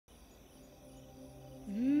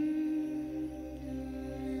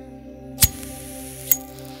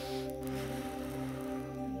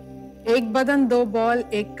एक बदन दो बॉल,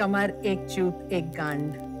 एक कमर, एक चूत, एक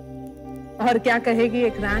गांड। और क्या कहेगी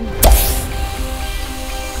एक रान?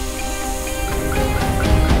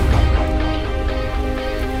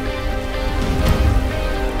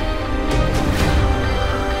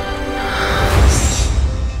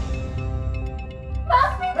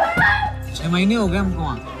 महीने हो गए हमको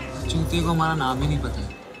वहाँ। चूतिए को हमारा नाम ही नहीं पता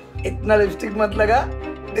है। इतना लिपस्टिक मत लगा,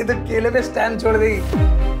 नहीं तो केले पे स्टैम्प छोड़ देगी।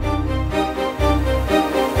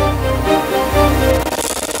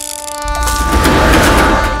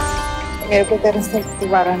 मेरे को तेरे से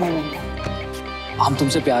दोबारा नहीं मिलना। हम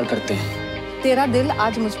तुमसे प्यार करते हैं। तेरा दिल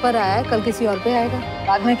आज मुझ पर आया है, कल किसी और पे आएगा।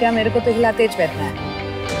 बाद में क्या, मेरे को तो हिला तेज बैठना है।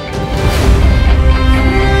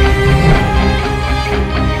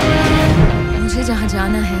 मुझे जहाँ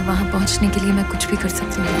जाना है वहाँ पहुँचने के लिए मैं कुछ भी कर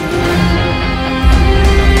सकती हूँ।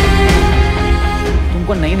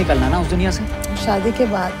 तुमको नहीं निकलना ना उस दुनिया से। शादी के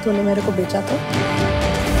बाद तूने मेरे को बेचा तो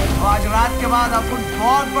आज रात के बाद अपन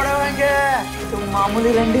बहुत बड़े होंगे। तुम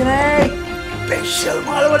मामूली रंडी नहीं, स्पेशल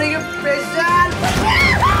माल बनेगी, स्पेशल।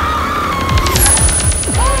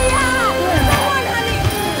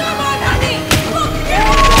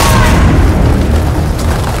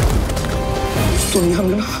 दुनिया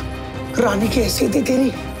में रानी की हैसियत है तेरी।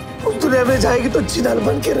 उस दुनिया में जाएगी तो चिनार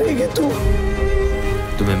बन के रहेगी तू।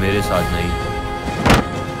 तुम्हें मेरे साथ नहीं,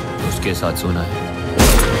 उसके साथ सोना है।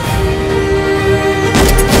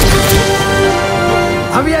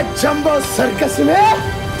 अब ये जंबो सर्कस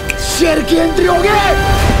में शेर की एंट्री होगी।